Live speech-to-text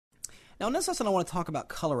Now in this lesson I want to talk about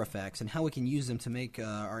color effects and how we can use them to make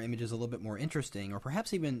our images a little bit more interesting, or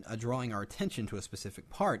perhaps even drawing our attention to a specific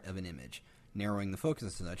part of an image, narrowing the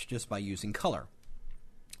focus and such just by using color.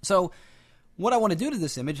 So what I want to do to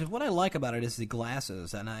this image is, what I like about it is the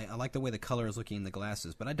glasses, and I like the way the color is looking in the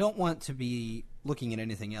glasses, but I don't want to be looking at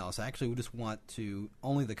anything else. I actually just want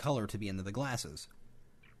only the color to be into the glasses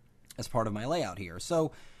as part of my layout here.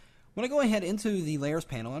 So when I go ahead into the layers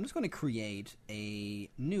panel, I'm just going to create a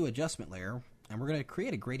new adjustment layer, and we're going to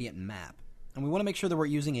create a gradient map. And we want to make sure that we're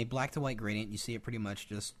using a black to white gradient. You see it pretty much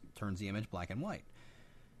just turns the image black and white.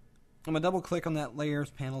 I'm going to double click on that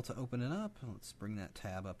layers panel to open it up. Let's bring that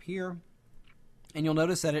tab up here. And you'll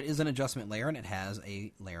notice that it is an adjustment layer and it has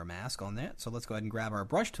a layer mask on that. So let's go ahead and grab our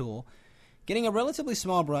brush tool. Getting a relatively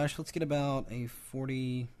small brush, let's get about a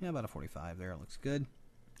 45 there. It looks good.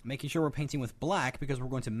 Making sure we're painting with black because we're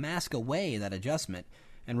going to mask away that adjustment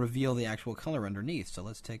and reveal the actual color underneath. So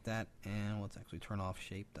let's take that and let's actually turn off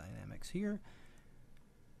shape dynamics here.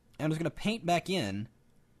 And I'm just going to paint back in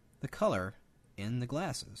the color in the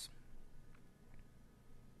glasses.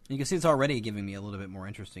 You can see it's already giving me a little bit more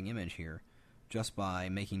interesting image here just by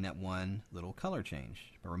making that one little color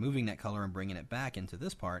change. By removing that color and bringing it back into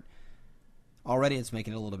this part, already it's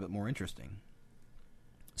making it a little bit more interesting.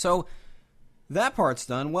 So that part's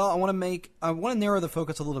done. Well, I want to narrow the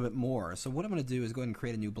focus a little bit more. So what I'm going to do is go ahead and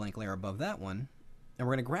create a new blank layer above that one. And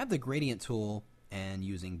we're going to grab the gradient tool, and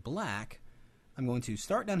using black, I'm going to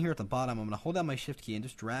start down here at the bottom. I'm going to hold down my shift key and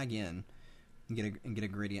just drag in and get a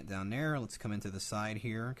gradient down there. Let's come into the side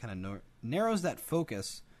here. Kind of narrows that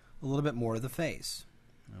focus a little bit more to the face.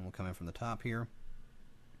 And we'll come in from the top here.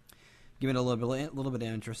 Give it a little bit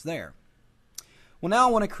of interest there. Well, now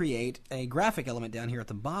I want to create a graphic element down here at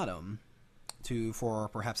the bottom for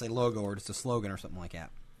perhaps a logo or just a slogan or something like that.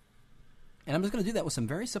 And I'm just going to do that with some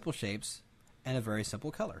very simple shapes and a very simple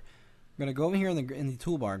color. I'm going to go over here in the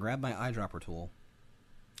toolbar, grab my eyedropper tool,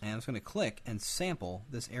 and I'm just going to click and sample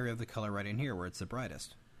this area of the color right in here where it's the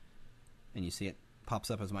brightest. And you see it pops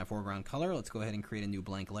up as my foreground color. Let's go ahead and create a new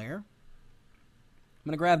blank layer. I'm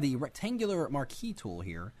going to grab the rectangular marquee tool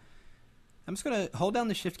here. I'm just going to hold down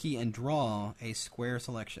the shift key and draw a square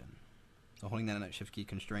selection. So holding down that shift key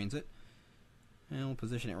constrains it. And we'll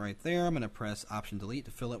position it right there. I'm going to press Option Delete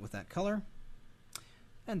to fill it with that color.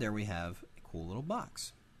 And there we have a cool little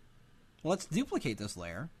box. Well, let's duplicate this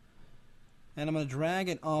layer. And I'm going to drag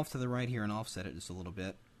it off to the right here and offset it just a little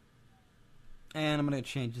bit. And I'm going to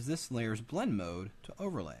change this layer's blend mode to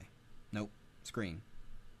overlay. Nope, screen.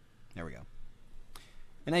 There we go.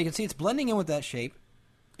 And now you can see it's blending in with that shape.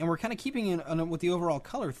 And we're kind of keeping in with the overall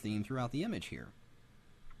color theme throughout the image here.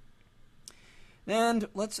 And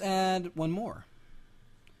let's add one more.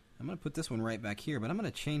 I'm going to put this one right back here, but I'm going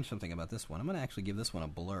to change something about this one. I'm going to actually give this one a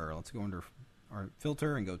blur. Let's go under our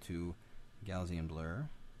filter and go to Gaussian blur.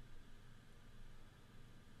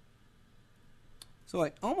 So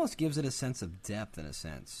it almost gives it a sense of depth in a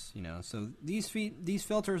sense, you know. So these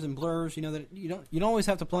filters and blurs, you know, that you don't always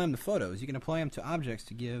have to apply them to photos. You can apply them to objects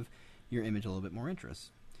to give your image a little bit more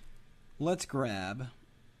interest. Let's create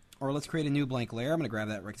a new blank layer. I'm going to grab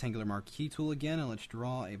that rectangular marquee tool again, and let's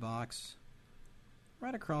draw a box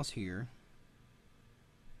right across here.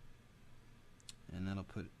 And that'll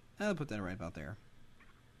put that right about there.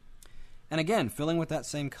 And again, filling with that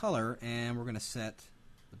same color, and we're going to set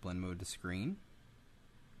the blend mode to screen.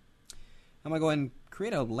 I'm going to go ahead and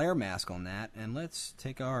create a layer mask on that, and let's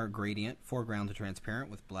take our gradient, foreground to transparent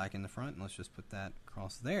with black in the front, and let's just put that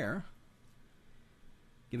across there,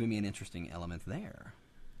 giving me an interesting element there.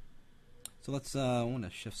 So let's, I want to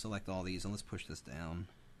shift select all these, and let's push this down.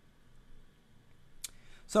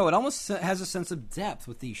 So it almost has a sense of depth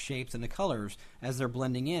with these shapes and the colors as they're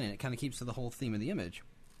blending in, and it kind of keeps to the whole theme of the image.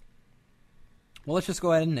 Well, let's just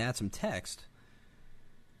go ahead and add some text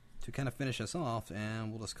to kind of finish us off,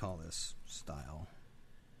 and we'll just call this style.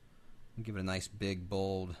 We'll give it a nice big,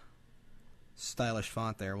 bold, stylish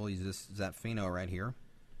font there. We'll use this Zapfino right here.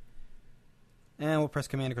 And we'll press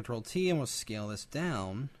Command and Control T, and we'll scale this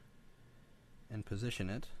down and position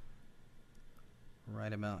it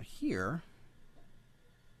right about here.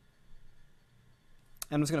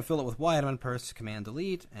 I'm just going to fill it with white. I'm going to press Command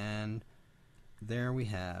Delete, and there we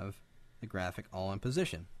have the graphic all in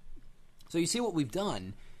position. So you see what we've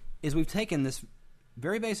done is we've taken this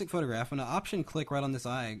very basic photograph, and an option click right on this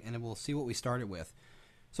eye, and it will see what we started with.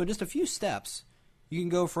 So just a few steps, you can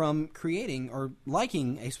go from creating or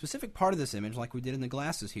liking a specific part of this image, like we did in the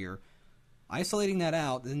glasses here, isolating that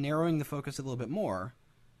out, then narrowing the focus a little bit more,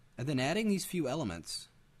 and then adding these few elements.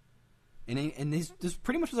 And this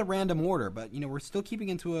pretty much is a random order, but you know, we're still keeping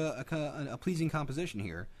into a pleasing composition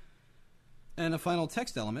here. And a final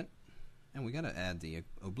text element, And we got to add the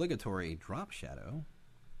obligatory drop shadow.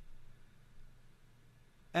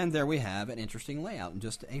 And there we have an interesting layout in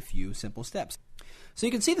just a few simple steps. So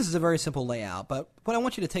you can see this is a very simple layout, but what I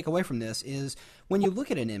want you to take away from this is when you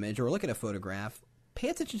look at an image or look at a photograph, pay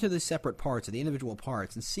attention to the separate parts, or the individual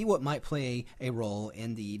parts, and see what might play a role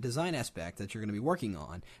in the design aspect that you're going to be working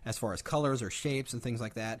on, as far as colors or shapes and things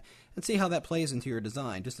like that, and see how that plays into your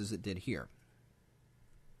design, just as it did here.